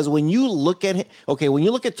 because when you look at him, when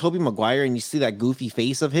you look at Tobey Maguire and you see that goofy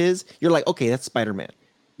face of his, you're like, okay, that's Spider-Man.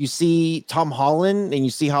 You see Tom Holland and you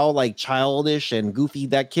see how like childish and goofy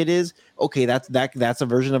that kid is. Okay, that's a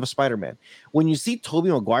version of a Spider-Man. When you see Tobey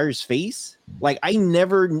Maguire's face, like I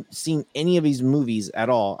never seen any of these movies at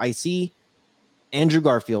all. I see Andrew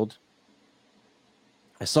Garfield.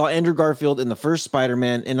 I saw Andrew Garfield in the first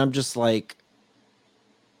Spider-Man, and I'm just like,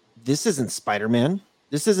 this isn't Spider-Man.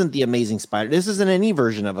 This isn't the Amazing Spider. This isn't any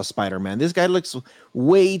version of a Spider-Man. This guy looks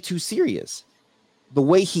way too serious. The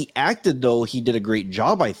way he acted, though, he did a great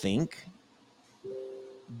job, I think.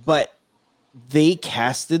 But they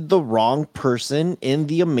casted the wrong person in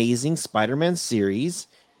the Amazing Spider-Man series,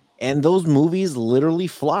 and those movies literally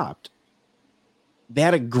flopped. They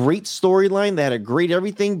had a great storyline. They had a great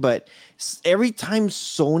everything, but every time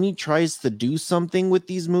Sony tries to do something with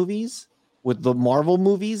these movies, with the Marvel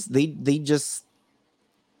movies, they just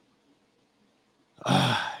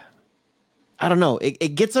I don't know.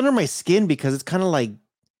 It gets under my skin because it's kind of like,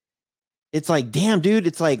 it's like, damn, dude.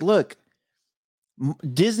 It's like, look,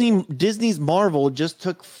 Disney's Marvel just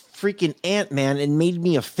took freaking Ant-Man and made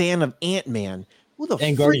me a fan of Ant-Man. Who the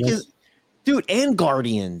freak Guardians. is, dude? And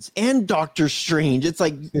Guardians and Doctor Strange. It's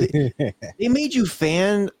like they made you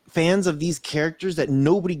fans of these characters that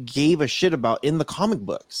nobody gave a shit about in the comic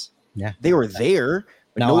books. Yeah, they were there.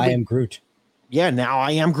 But now I am Groot. Yeah, now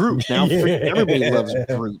I am Groot. Now everybody loves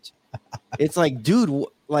Groot. It's like, dude,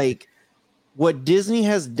 like what Disney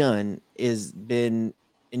has done is been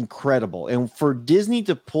incredible. And for Disney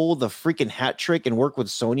to pull the freaking hat trick and work with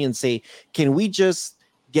Sony and say, can we just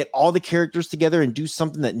get all the characters together and do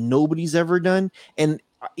something that nobody's ever done? And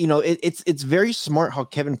you know, it's very smart how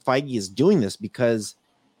Kevin Feige is doing this, because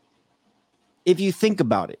if you think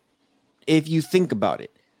about it,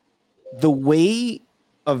 the way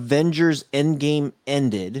Avengers Endgame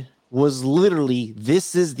ended was literally,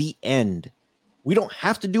 this is the end. We don't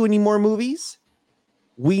have to do any more movies.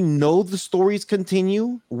 We know the stories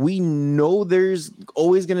continue. We know there's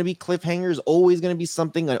always going to be cliffhangers, always going to be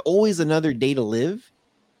something, always another day to live.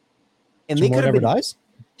 And they could have been, dies?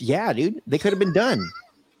 Yeah, dude. They could have been done.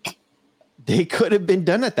 They could have been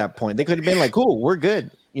done at that point. They could have been like, cool, we're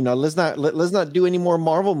good. You know, let's not do any more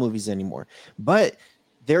Marvel movies anymore. But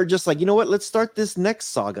they're just like, you know what? Let's start this next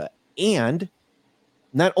saga. And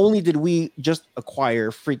not only did we just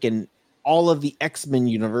acquire freaking all of the X-Men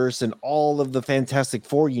universe and all of the Fantastic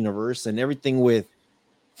Four universe and everything with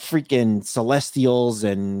freaking Celestials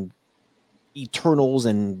and Eternals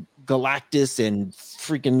and Galactus and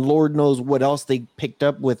freaking Lord knows what else they picked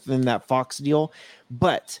up within that Fox deal.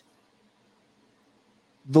 But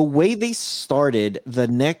the way they started the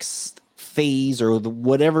next phase, or the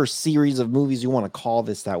whatever series of movies you want to call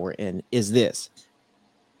this that we're in, is this.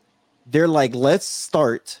 They're like, let's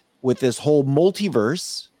start with this whole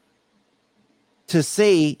multiverse to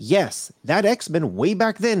say, yes, that X-Men way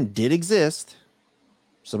back then did exist.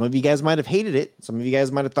 Some of you guys might have hated it. Some of you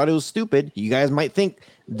guys might have thought it was stupid. You guys might think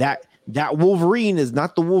that Wolverine is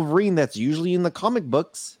not the Wolverine that's usually in the comic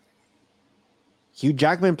books. Hugh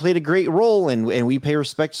Jackman played a great role, and we pay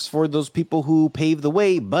respects for those people who paved the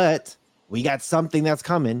way, but we got something that's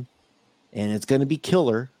coming, and it's going to be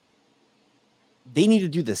killer. They need to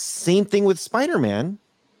do the same thing with Spider-Man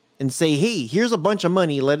and say, hey, here's a bunch of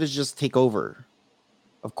money. Let us just take over.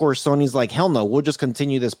 Of course, Sony's like, hell no, we'll just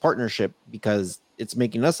continue this partnership because it's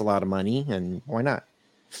making us a lot of money, and why not?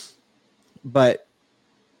 But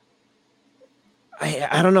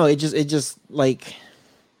I don't know. It just like,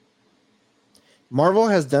 Marvel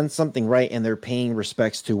has done something right, and they're paying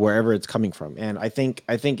respects to wherever it's coming from. And I think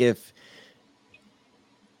if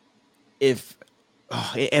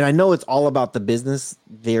and I know it's all about the business,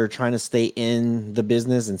 they're trying to stay in the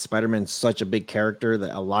business, and Spider-Man's such a big character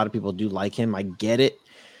that a lot of people do like him. I get it.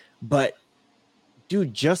 But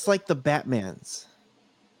dude, just like the Batmans,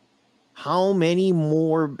 how many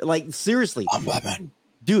more, like, seriously, I'm Batman.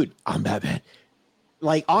 Dude, I'm Batman.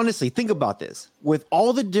 Like, honestly, think about this. With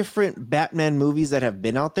all the different Batman movies that have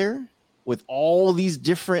been out there, with all these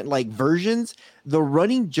different like versions, the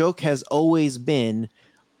running joke has always been,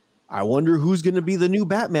 I wonder who's going to be the new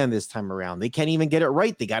Batman this time around. They can't even get it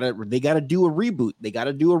right. They gotta do a reboot. They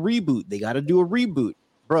gotta do a reboot.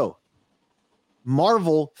 Bro,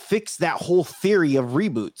 Marvel fixed that whole theory of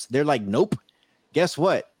reboots. They're like, nope. Guess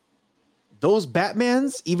what? Those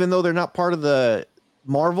Batmans, even though they're not part of the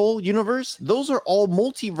Marvel universe, those are all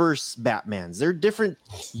multiverse Batmans. They're different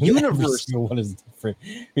universe. What is different?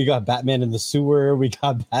 We got Batman in the sewer. We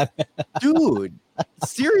got Batman. Dude,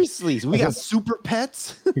 Seriously, we got super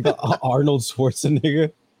pets. We got Arnold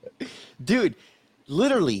Schwarzenegger. Dude,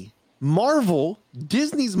 literally,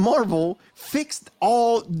 Disney's Marvel fixed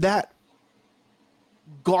all that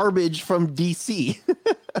garbage from DC.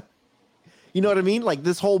 You know what I mean? Like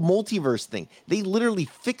this whole multiverse thing. They literally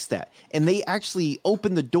fixed that. And they actually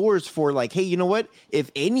opened the doors for like, hey, you know what?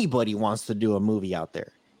 If anybody wants to do a movie out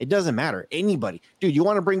there, it doesn't matter. Anybody. Dude, you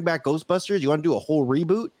want to bring back Ghostbusters? You want to do a whole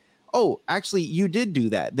reboot? Oh, actually, you did do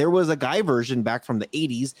that. There was a guy version back from the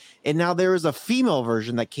 80s, and now there is a female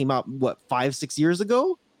version that came out, 5-6 years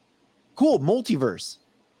ago? Cool, multiverse.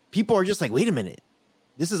 People are just like, wait a minute.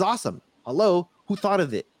 This is awesome. Hello? Who thought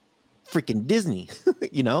of it? Freaking Disney,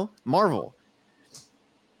 Marvel.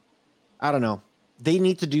 I don't know. They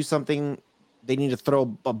need to do something. They need to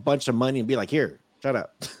throw a bunch of money and be like, here, shut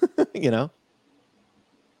up.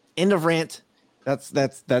 End of rant. That's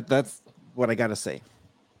what I gotta say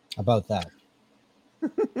about that.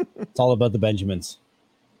 It's all about the Benjamins.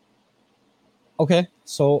 Okay,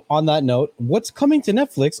 so on that note, what's coming to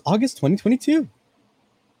Netflix August 2022?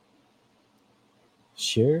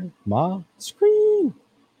 Share my screen.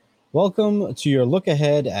 Welcome to your look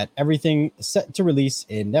ahead at everything set to release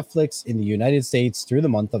in Netflix in the United States through the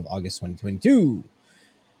month of August 2022.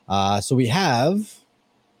 So we have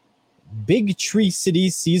Big Tree City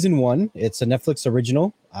Season 1. It's a Netflix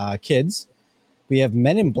original, kids. We have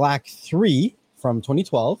Men in Black 3 from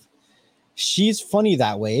 2012. She's Funny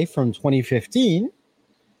That Way from 2015,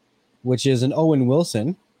 which is an Owen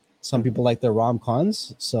Wilson. Some people like their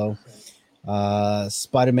rom-coms. So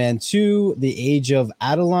Spider-Man 2, The Age of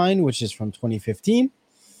Adeline, which is from 2015.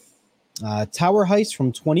 Tower Heist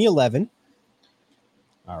from 2011.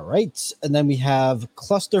 All right. And then we have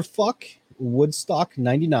Clusterfuck Woodstock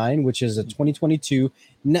 99, which is a 2022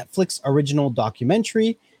 Netflix original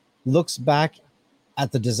documentary. Looks back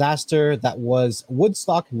at the disaster that was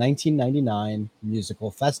Woodstock 1999 Musical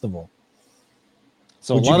Festival.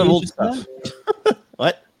 So a lot of old stuff.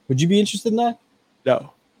 What? Would you be interested in that?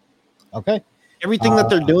 No. Okay. Everything that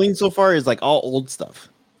they're doing so far is like all old stuff.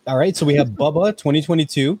 All right. So we have Bubba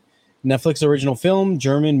 2022, Netflix original film,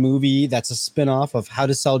 German movie that's a spinoff of How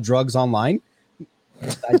to Sell Drugs Online.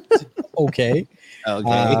 Okay.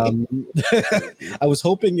 I was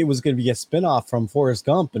hoping it was going to be a spinoff from Forrest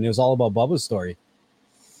Gump and it was all about Bubba's story.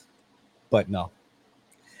 But no.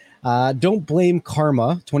 Don't Blame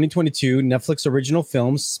Karma 2022, Netflix original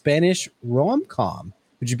film, Spanish rom-com.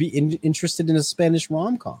 Would you be interested in a Spanish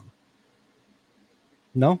rom-com?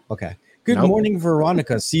 No? Okay. Good Morning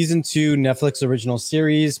Veronica, Season 2, Netflix original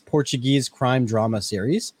series, Portuguese crime drama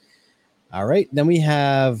series. All right. Then we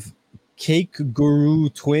have Cake Guru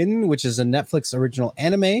Twin, which is a Netflix original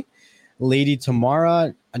anime. Lady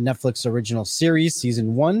Tamara, a Netflix original series,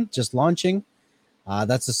 Season 1, just launching.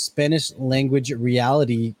 That's a Spanish language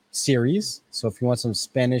reality series. So if you want some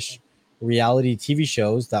Spanish reality TV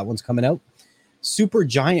shows, that one's coming out. Super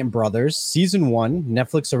Giant Brothers, Season 1,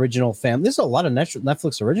 Netflix original family. There's a lot of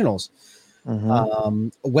Netflix originals. Mm-hmm.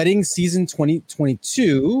 Wedding Season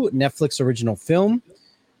 2022, Netflix original film.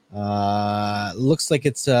 Looks like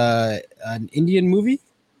it's an Indian movie,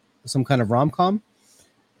 some kind of rom-com.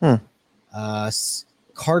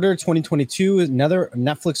 Carter 2022, another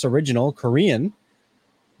Netflix original, Korean.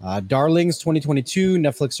 Darlings 2022,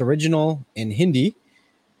 Netflix original in Hindi.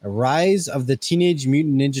 Rise of the Teenage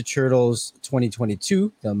Mutant Ninja Turtles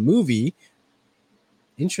 2022, the movie.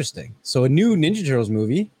 Interesting. So a new Ninja Turtles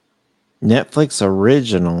movie. Netflix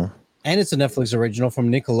original. And it's a Netflix original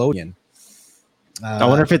from Nickelodeon. I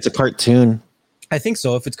wonder if it's a cartoon. I think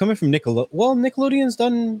so. If it's coming from Nickelodeon. Well, Nickelodeon's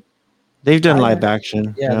done. They've done live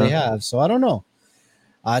action. Yeah, they have. So I don't know.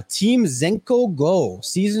 Team Zenko Go,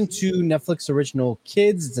 Season 2, Netflix original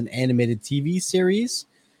kids. It's an animated TV series.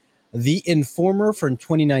 The Informer from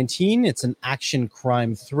 2019. It's an action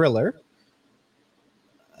crime thriller.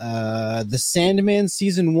 The Sandman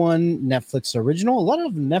Season 1, Netflix original. A lot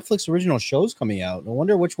of Netflix original shows coming out. I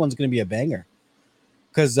wonder which one's going to be a banger.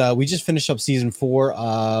 Because we just finished up Season 4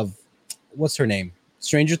 of, what's her name?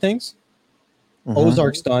 Stranger Things? Mm-hmm.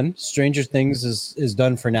 Ozark's done. Stranger Things is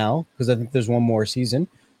done for now because I think there's one more season.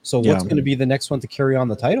 So what's going to be the next one to carry on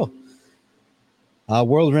the title?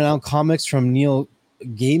 World-renowned comics from Neil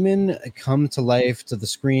Gaiman come to life to the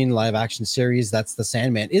screen live action series. That's The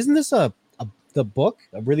Sandman. Isn't this the book,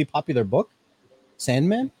 a really popular book?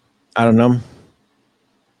 Sandman? I don't know.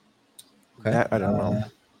 Okay. I don't know.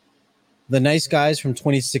 The Nice Guys from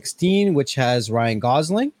 2016, which has Ryan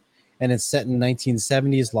Gosling, and it's set in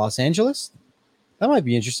 1970s Los Angeles. That might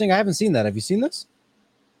be interesting. I haven't seen that. Have you seen this?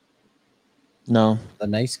 No. The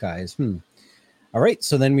Nice Guys. All right,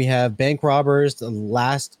 so then we have Bank Robbers: The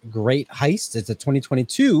Last Great Heist. It's a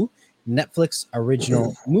 2022 Netflix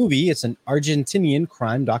original movie. It's an Argentinian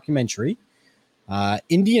crime documentary.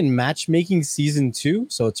 Indian Matchmaking Season 2.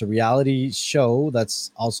 So it's a reality show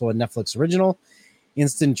that's also a Netflix original.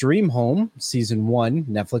 Instant Dream Home Season 1,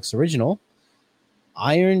 Netflix original.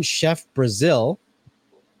 Iron Chef Brazil,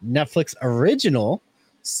 Netflix original,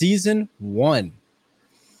 Season 1.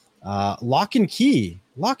 Lock and Key.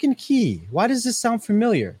 Lock and Key. Why does this sound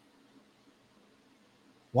familiar?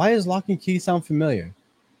 Why does Lock and Key sound familiar?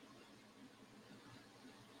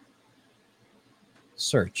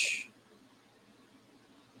 Search.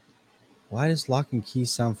 Why does Lock and Key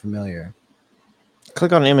sound familiar?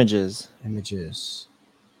 Click on images. Images.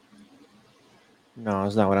 No,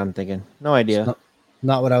 it's not what I'm thinking. No idea.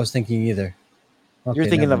 Not what I was thinking either. Okay, you're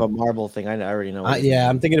thinking of a Marvel thing. I already know. Yeah,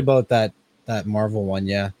 I'm thinking about that Marvel one.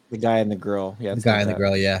 Yeah, the guy and the girl. Yeah, the guy and the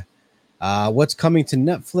girl. Yeah. What's coming to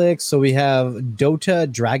Netflix? So we have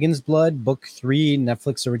Dota: Dragon's Blood, Book 3,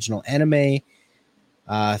 Netflix original anime.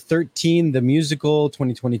 13, the musical,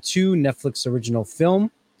 2022, Netflix original film.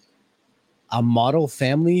 A Model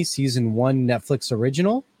Family, Season 1, Netflix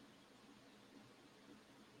original.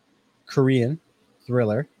 Korean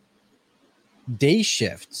thriller. Day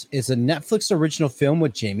Shift is a Netflix original film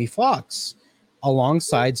with Jamie Foxx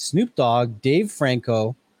alongside Snoop Dogg, Dave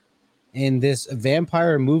Franco in this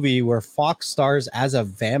vampire movie where Fox stars as a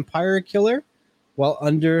vampire killer while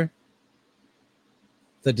under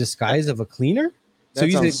the disguise of a cleaner. So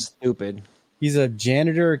he's stupid. He's a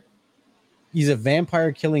janitor. He's a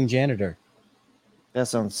vampire killing janitor. That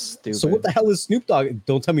sounds stupid. So what the hell is Snoop Dogg?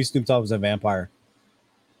 Don't tell me Snoop Dogg was a vampire.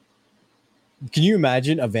 Can you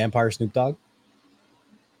imagine a vampire Snoop Dogg?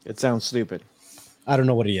 It sounds stupid. I don't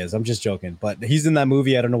know what he is. I'm just joking. But he's in that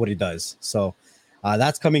movie. I don't know what he does. So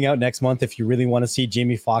that's coming out next month if you really want to see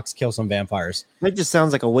Jamie Foxx kill some vampires. That just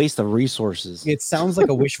sounds like a waste of resources. It sounds like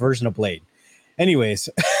a Wish version of Blade. Anyways.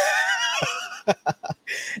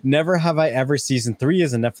 Never Have I Ever Season 3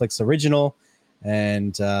 is a Netflix original.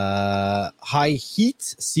 And High Heat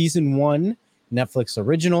Season 1, Netflix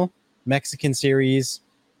original. Mexican series.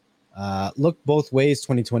 Look Both Ways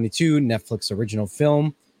 2022, Netflix original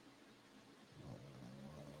film.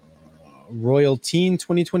 Royal Teen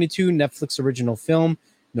 2022, Netflix original film.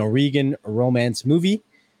 Norwegian romance movie.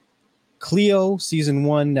 Cleo Season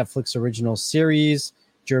 1, Netflix original series.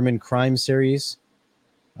 German crime series.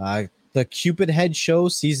 The Cupid Head Show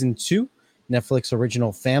Season 2, Netflix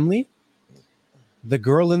original family. The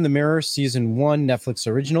Girl in the Mirror Season 1, Netflix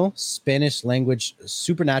original. Spanish language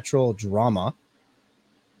supernatural drama.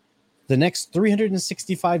 The Next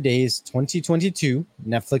 365 Days 2022,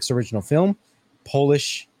 Netflix original film.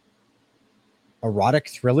 Polish erotic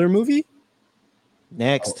thriller movie.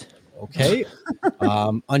 Next. Oh, okay.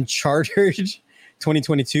 Uncharted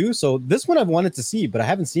 2022. So this one I've wanted to see, but I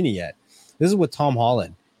haven't seen it yet. This is with Tom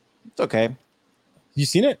Holland. It's okay. You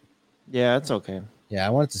seen it? Yeah, it's okay. Yeah, I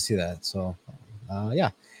wanted to see that. So, yeah.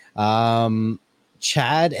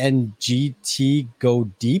 Chad and GT Go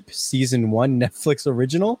Deep Season 1 Netflix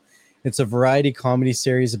original. It's a variety comedy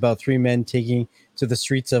series about three men taking to the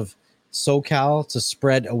streets of SoCal to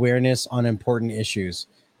spread awareness on important issues.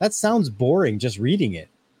 That sounds boring just reading it.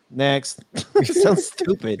 Next. It sounds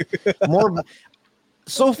stupid.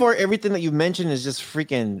 So far, everything that you mentioned is just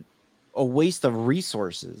freaking a waste of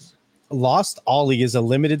resources. Lost Ollie is a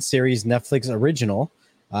limited series Netflix original.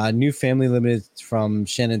 New Family Limited from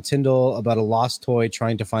Shannon Tyndall about a lost toy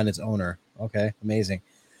trying to find its owner. Okay, amazing.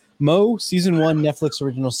 Mo, Season 1 Netflix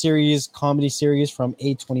original series, comedy series from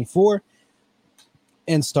A24,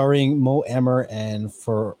 and starring Mo Amer and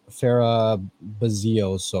Farah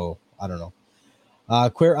Bazio. So, I don't know.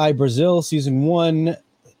 Queer Eye Brazil, Season 1,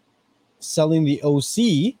 Selling the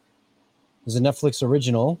OC, is a Netflix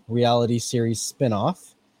original reality series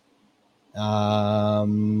spinoff.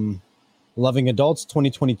 Loving Adults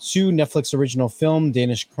 2022 Netflix original film,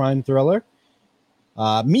 Danish crime thriller.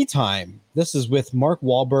 Me Time. This is with Mark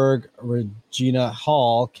Wahlberg, Regina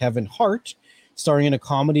Hall, Kevin Hart, starring in a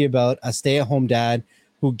comedy about a stay-at-home dad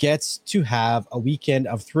who gets to have a weekend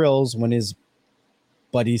of thrills when his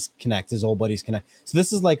old buddies connect. So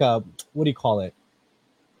this is like a, what do you call it?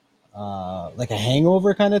 Like a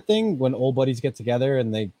hangover kind of thing when old buddies get together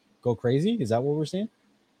and they go crazy. Is that what we're seeing?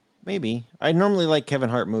 Maybe. I normally like Kevin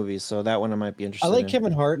Hart movies, so that one I might be interested in. I like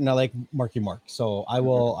Kevin Hart and I like Marky Mark, so I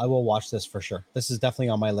will watch this for sure. This is definitely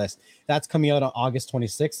on my list. That's coming out on August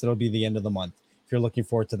 26th. It'll be the end of the month. If you're looking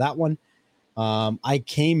forward to that one. I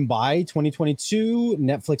Came By 2022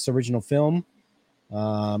 Netflix original film.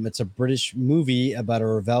 It's a British movie about a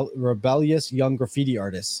rebellious young graffiti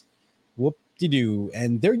artist. do.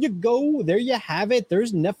 And there you go. There you have it.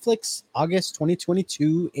 There's Netflix August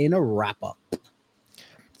 2022 in a wrap up.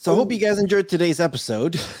 So I hope you guys enjoyed today's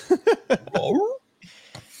episode.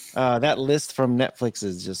 That list from Netflix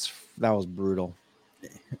is just, that was brutal.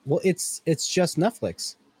 Well, it's just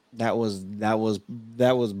Netflix. That was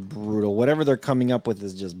brutal. Whatever they're coming up with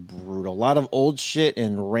is just brutal. A lot of old shit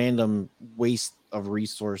and random waste of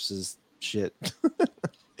resources shit.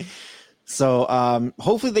 So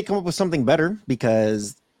hopefully they come up with something better,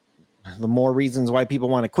 because the more reasons why people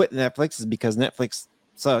want to quit Netflix is because Netflix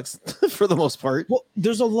sucks for the most part. Well,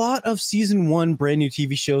 there's a lot of season 1 brand new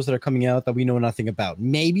TV shows that are coming out that we know nothing about.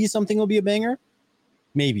 Maybe something will be a banger.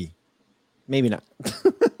 Maybe not.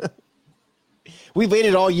 We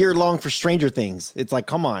waited all year long for Stranger Things. It's like,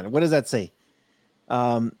 come on, what does that say?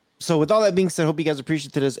 So with all that being said, hope you guys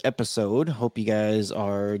appreciate today's episode. Hope you guys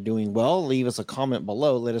are doing well. Leave us a comment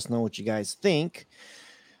below. Let us know what you guys think.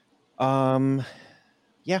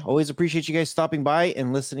 Yeah, always appreciate you guys stopping by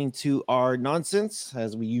and listening to our nonsense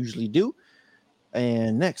as we usually do.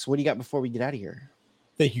 And next, what do you got before we get out of here?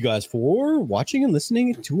 Thank you guys for watching and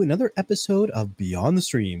listening to another episode of Beyond the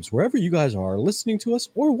Streams. Wherever you guys are listening to us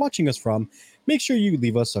or watching us from, make sure you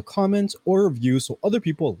leave us a comment or review so other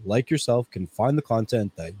people like yourself can find the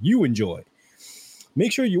content that you enjoy.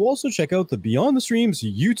 Make sure you also check out the Beyond the Streams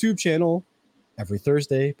YouTube channel every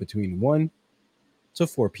Thursday between 1 to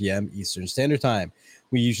 4 p.m. Eastern Standard Time.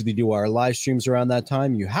 We usually do our live streams around that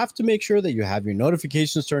time. You have to make sure that you have your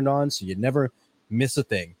notifications turned on so you never miss a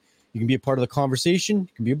thing. You can be a part of the conversation.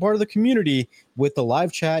 You can be a part of the community with the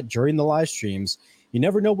live chat during the live streams. You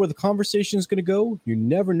never know where the conversation is going to go. You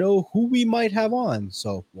never know who we might have on.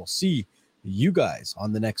 So we'll see you guys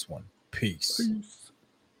on the next one. Peace.